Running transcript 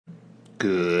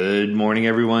Good morning,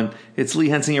 everyone. It's Lee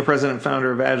Henson, your president and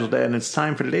founder of AgileDad, and it's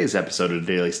time for today's episode of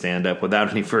the Daily Stand-Up. Without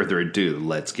any further ado,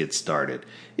 let's get started.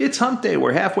 It's hump day.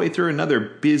 We're halfway through another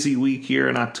busy week here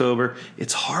in October.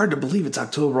 It's hard to believe it's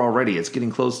October already. It's getting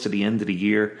close to the end of the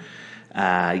year.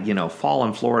 Fall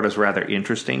in Florida is rather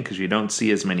interesting because you don't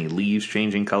see as many leaves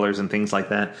changing colors and things like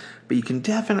that, but you can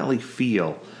definitely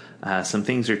feel some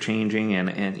things are changing,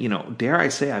 and dare I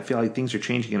say, I feel like things are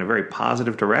changing in a very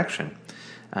positive direction.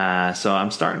 So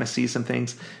I'm starting to see some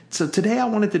things. So today I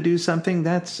wanted to do something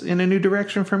that's in a new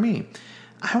direction for me.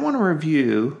 I want to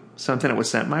review something that was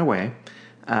sent my way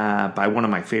by one of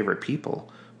my favorite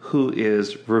people, who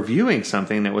is reviewing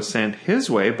something that was sent his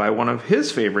way by one of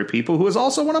his favorite people, who is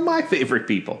also one of my favorite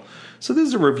people. So this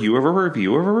is a review of a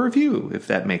review of a review, if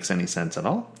that makes any sense at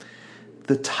all.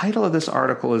 The title of this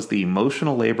article is The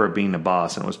Emotional Labor of Being the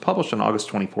Boss, and it was published on August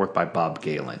 24th by Bob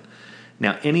Galen.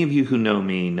 Now, any of you who know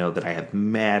me know that I have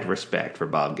mad respect for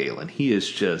Bob Galen. He is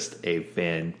just a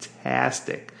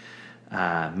fantastic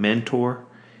mentor.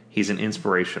 He's an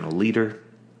inspirational leader.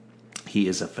 He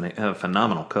is a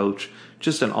phenomenal coach,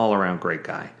 just an all-around great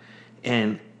guy.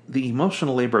 And the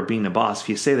emotional labor of being the boss, if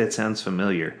you say that sounds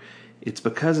familiar, it's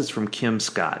because it's from Kim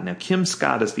Scott. Now, Kim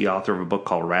Scott is the author of a book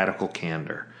called Radical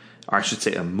Candor, or I should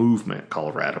say a movement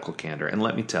called Radical Candor. And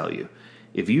let me tell you,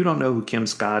 if you don't know who Kim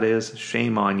Scott is,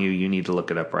 shame on you. You need to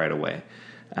look it up right away.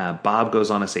 Bob goes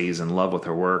on to say he's in love with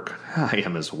her work. I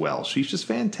am as well. She's just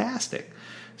fantastic.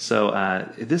 So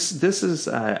this is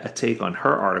a take on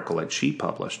her article that she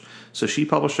published. So she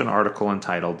published an article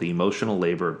entitled The Emotional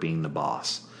Labor of Being the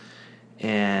Boss.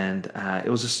 And it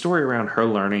was a story around her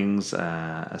learnings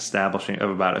about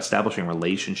establishing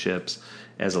relationships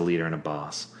as a leader and a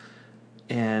boss.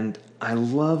 And I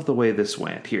love the way this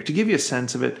went. Here, to give you a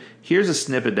sense of it, here's a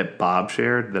snippet that Bob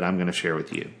shared that I'm going to share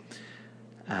with you.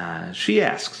 She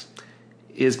asks,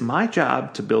 "Is my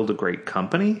job to build a great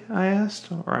company?" I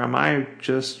asked, "or am I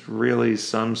just really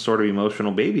some sort of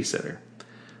emotional babysitter?"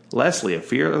 Leslie, a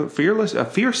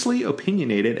fiercely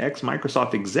opinionated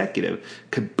ex-Microsoft executive,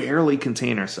 could barely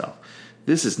contain herself.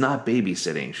 "This is not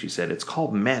babysitting," she said. "It's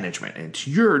called management, and it's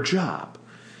your job."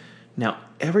 Now,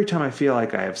 every time I feel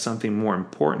like I have something more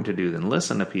important to do than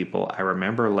listen to people, I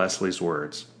remember Leslie's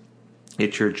words.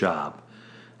 It's your job.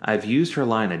 I've used her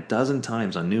line a dozen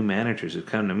times on new managers who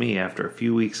come to me after a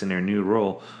few weeks in their new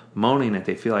role, moaning that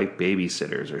they feel like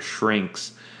babysitters or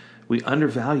shrinks. We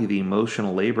undervalue the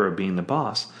emotional labor of being the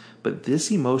boss, but this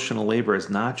emotional labor is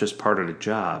not just part of the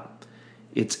job.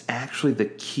 It's actually the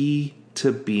key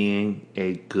to being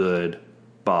a good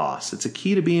boss. It's a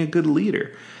key to being a good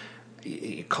leader.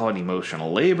 You call it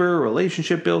emotional labor,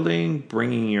 relationship building,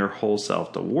 bringing your whole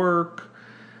self to work.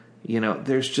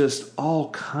 There's just all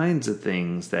kinds of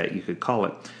things that you could call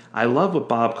it. I love what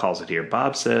Bob calls it here.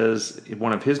 Bob says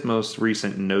one of his most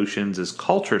recent notions is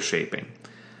culture shaping.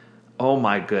 Oh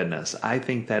my goodness. I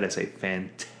think that is a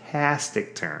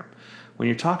fantastic term. When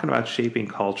you're talking about shaping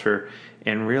culture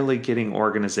and really getting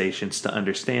organizations to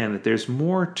understand that there's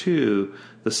more to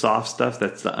the soft stuff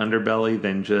that's the underbelly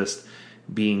than just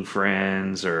being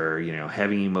friends or,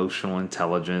 having emotional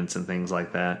intelligence and things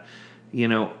like that.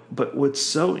 But what's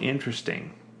so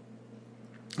interesting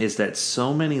is that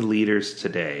so many leaders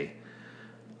today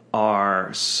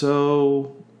are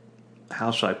so,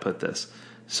 how shall I put this?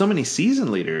 So many seasoned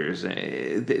leaders,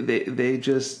 they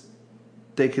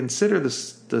consider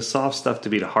the soft stuff to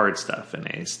be the hard stuff and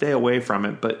they stay away from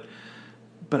it. But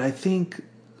I think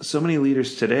so many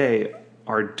leaders today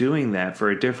are doing that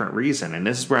for a different reason. And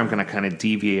this is where I'm going to kind of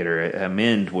deviate or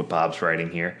amend what Bob's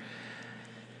writing here.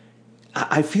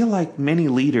 I feel like many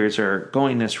leaders are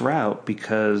going this route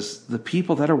because the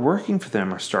people that are working for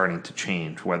them are starting to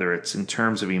change, whether it's in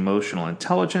terms of emotional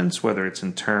intelligence, whether it's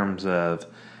in terms of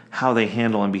how they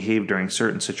handle and behave during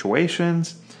certain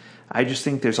situations. I just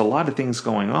think there's a lot of things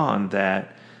going on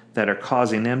that are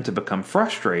causing them to become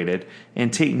frustrated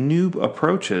and take new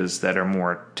approaches that are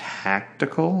more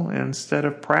tactical instead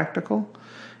of practical.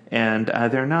 And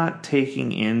they're not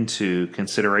taking into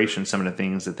consideration some of the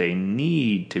things that they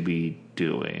need to be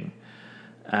doing.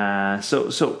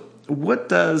 So what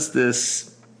does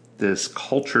this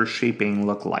culture shaping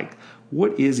look like?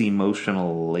 What is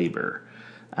emotional labor?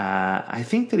 I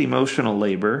think that emotional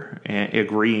labor,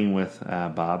 agreeing with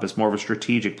Bob, is more of a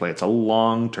strategic play. It's a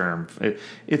long-term.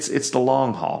 It's the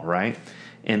long haul, right?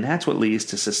 And that's what leads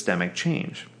to systemic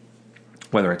change.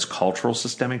 Whether it's cultural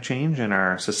systemic change in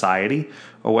our society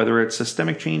or whether it's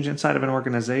systemic change inside of an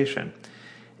organization.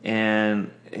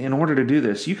 And in order to do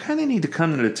this, you kind of need to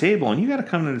come to the table, and you got to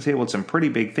come to the table with some pretty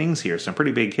big things here, some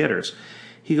pretty big hitters.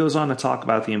 He goes on to talk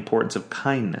about the importance of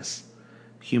kindness,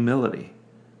 humility,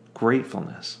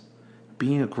 gratefulness,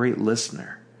 being a great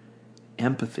listener,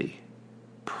 empathy,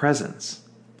 presence,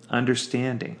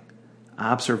 understanding,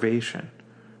 observation,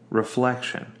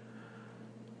 reflection.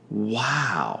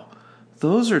 Wow.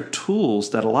 Those are tools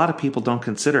that a lot of people don't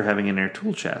consider having in their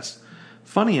tool chest.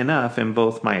 Funny enough, in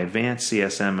both my advanced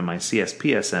CSM and my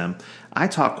CSPSM, I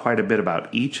talk quite a bit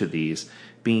about each of these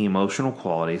being emotional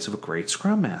qualities of a great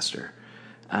Scrum Master.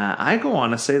 I go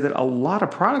on to say that a lot of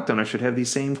product owners should have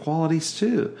these same qualities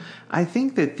too. I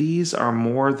think that these are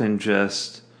more than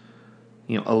just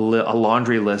a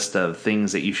laundry list of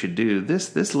things that you should do.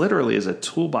 This literally is a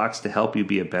toolbox to help you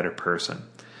be a better person.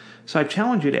 So I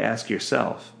challenge you to ask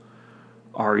yourself,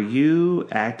 are you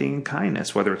acting in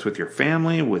kindness, whether it's with your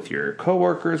family, with your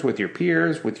coworkers, with your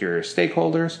peers, with your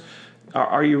stakeholders?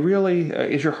 Are you really,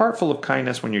 is your heart full of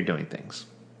kindness when you're doing things?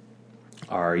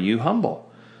 Are you humble?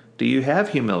 Do you have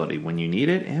humility when you need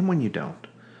it and when you don't?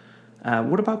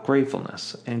 What about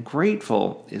gratefulness? And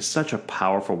grateful is such a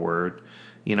powerful word.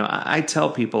 I tell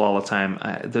people all the time,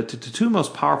 the two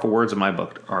most powerful words in my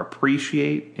book are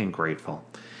appreciate and grateful.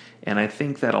 And I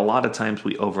think that a lot of times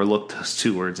we overlook those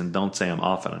two words and don't say them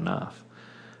often enough.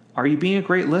 Are you being a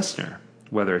great listener?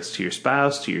 Whether it's to your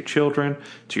spouse, to your children,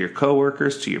 to your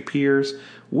coworkers, to your peers,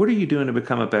 what are you doing to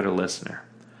become a better listener?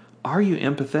 Are you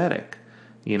empathetic?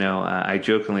 I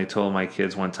jokingly told my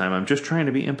kids one time, I'm just trying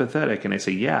to be empathetic. And they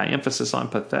say, yeah, emphasis on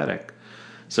pathetic.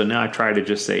 So now I try to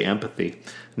just say empathy.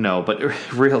 No, but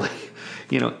really,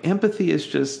 empathy is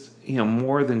just,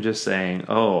 more than just saying,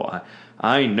 oh,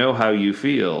 I know how you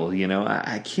feel.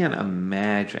 I can't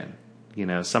imagine,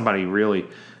 somebody really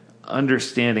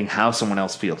understanding how someone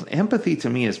else feels. Empathy to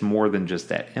me is more than just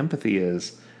that. Empathy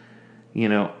is,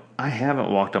 I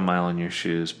haven't walked a mile in your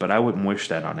shoes, but I wouldn't wish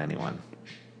that on anyone,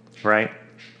 right?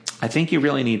 I think you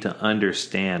really need to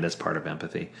understand as part of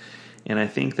empathy. And I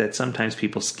think that sometimes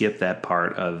people skip that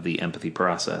part of the empathy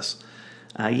process.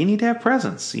 You need to have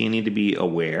presence. You need to be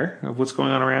aware of what's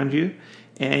going on around you.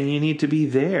 And you need to be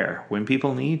there when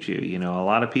people need you. A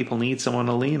lot of people need someone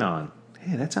to lean on.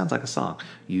 Hey, that sounds like a song.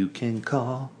 You can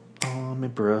call on me,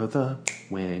 brother,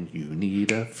 when you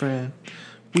need a friend.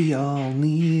 We all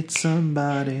need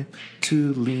somebody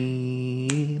to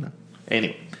lean on.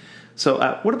 Anyway,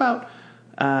 so what about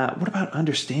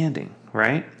understanding,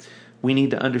 right? We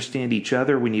need to understand each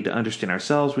other. We need to understand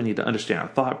ourselves. We need to understand our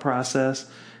thought process.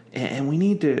 And we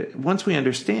need to, once we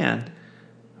understand,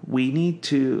 we need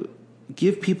to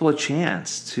give people a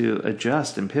chance to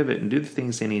adjust and pivot and do the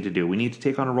things they need to do. We need to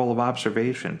take on a role of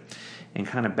observation and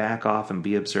kind of back off and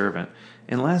be observant.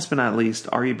 And last but not least,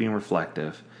 are you being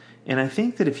reflective? And I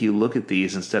think that if you look at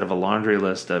these instead of a laundry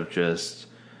list of just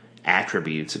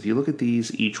attributes, if you look at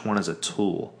these, each one as a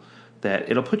tool, that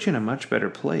it'll put you in a much better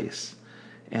place.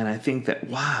 And I think that,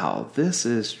 wow, this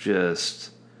is just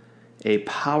a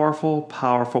powerful,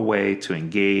 powerful way to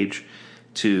engage,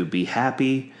 to be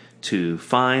happy, to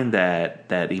find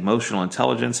that emotional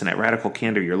intelligence and that radical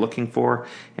candor you're looking for.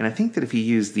 And I think that if you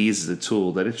use these as a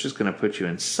tool, that it's just going to put you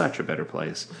in such a better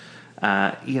place.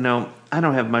 I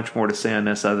don't have much more to say on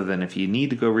this other than if you need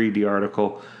to go read the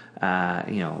article,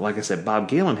 like I said, Bob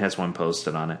Galen has one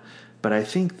posted on it. But I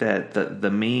think that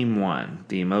the main one,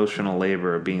 the emotional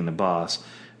labor of being the boss,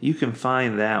 you can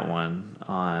find that one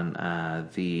on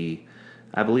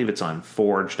I believe it's on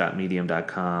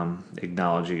forge.medium.com,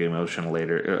 Acknowledging Emotional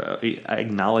Labor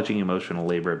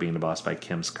of Being the Boss by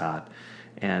Kim Scott.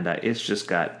 And it's just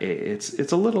got,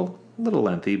 it's a little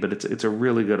lengthy, but it's a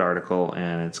really good article,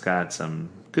 and it's got some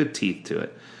good teeth to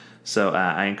it. So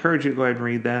I encourage you to go ahead and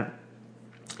read that.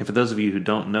 And for those of you who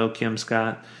don't know Kim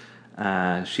Scott,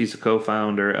 she's a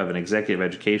co-founder of an executive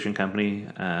education company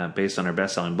based on her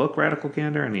best-selling book, Radical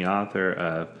Candor, and the author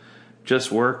of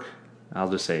Just Work. I'll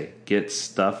just say, Get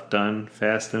Stuff Done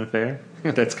Fast and Fair.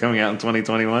 That's coming out in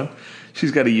 2021.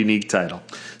 She's got a unique title.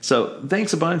 So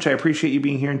thanks a bunch. I appreciate you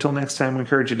being here. Until next time, we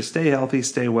encourage you to stay healthy,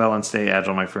 stay well, and stay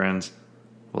agile, my friends.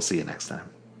 We'll see you next time.